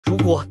如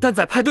果蛋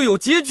仔派对有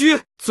结局，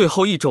最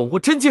后一种我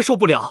真接受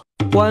不了。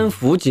官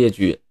服结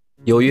局。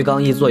由于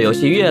刚一做游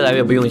戏越来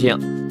越不用心，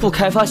不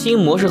开发新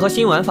模式和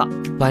新玩法，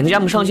玩家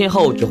们上线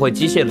后只会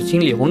机械的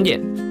清理红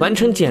点，完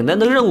成简单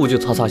的任务就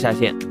草草下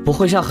线，不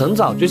会像很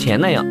早之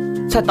前那样，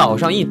在岛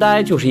上一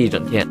待就是一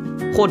整天，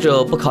或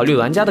者不考虑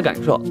玩家的感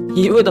受，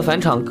一味的返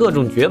场各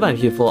种绝版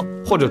皮肤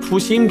或者出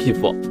新皮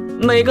肤，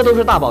每个都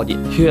是大保底，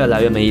越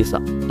来越没意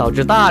思，导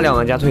致大量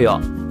玩家退游，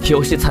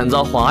游戏惨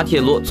遭滑铁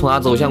卢，从而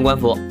走向官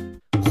服。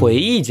回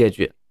忆结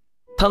局。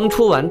当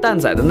初玩蛋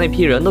仔的那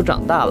批人都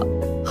长大了，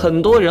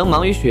很多人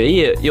忙于学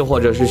业，又或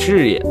者是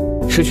事业，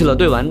失去了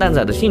对玩蛋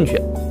仔的兴趣，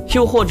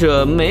又或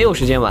者没有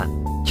时间玩，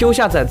丢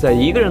下仔仔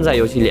一个人在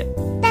游戏里。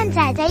但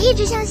仔仔一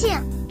直相信，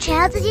只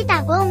要自己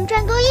打工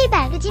赚够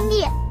100个金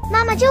币，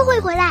妈妈就会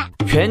回来。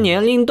全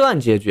年龄段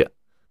结局。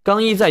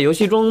刚一在游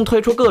戏中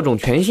推出各种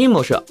全新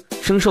模式，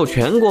深受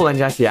全国玩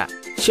家喜爱，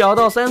小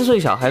到3岁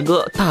小孩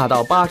哥，大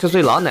到80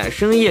岁老奶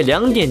深夜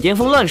2点巅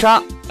峰乱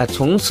杀。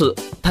从此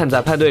蛋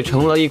仔派对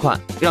成了一款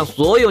让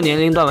所有年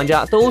龄段玩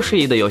家都适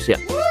宜的游戏。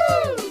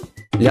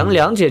凉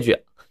凉结局。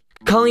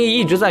刚一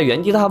一直在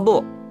原地踏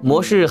步，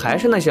模式还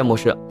是那些模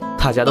式，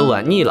大家都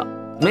玩腻了，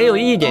没有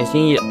一点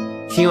新意，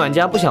新玩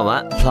家不想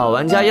玩，老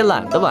玩家也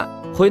懒得玩，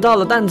回到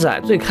了蛋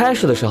仔最开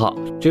始的时候，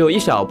只有一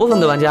小部分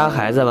的玩家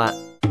还在玩。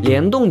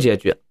联动结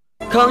局。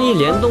刚一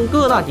联动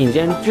各大顶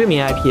尖知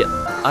名 IP，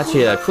 而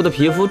且出的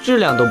皮肤质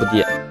量都不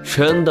低，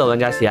深得玩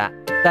家喜爱，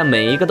但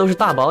每一个都是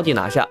大保底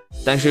拿下。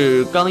但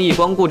是刚一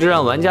光顾着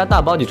让玩家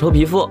大保底抽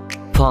皮肤，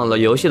忘了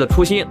游戏的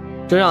初心，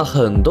这让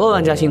很多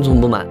玩家心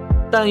存不满。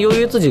但由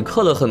于自己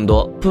氪了很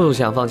多，不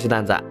想放弃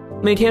蛋仔，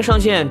每天上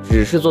线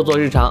只是做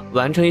日常，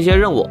完成一些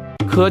任务。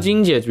氪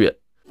金结局。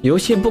游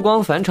戏不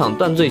光返场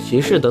断罪骑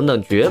士等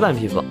等绝版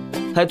皮肤，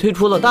还推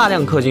出了大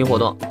量氪金活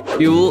动，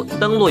比如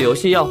登录游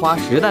戏要花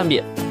10蛋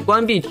币，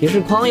关闭提示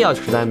框要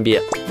10蛋币，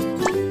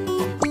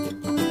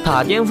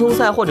打巅峰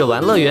赛或者玩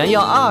乐园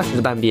要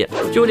20蛋币，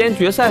就连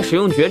决赛使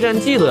用决战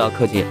技都要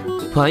氪金，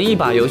玩一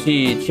把游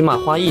戏起码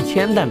花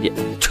1000蛋币，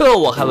这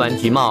我还玩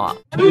集贸啊！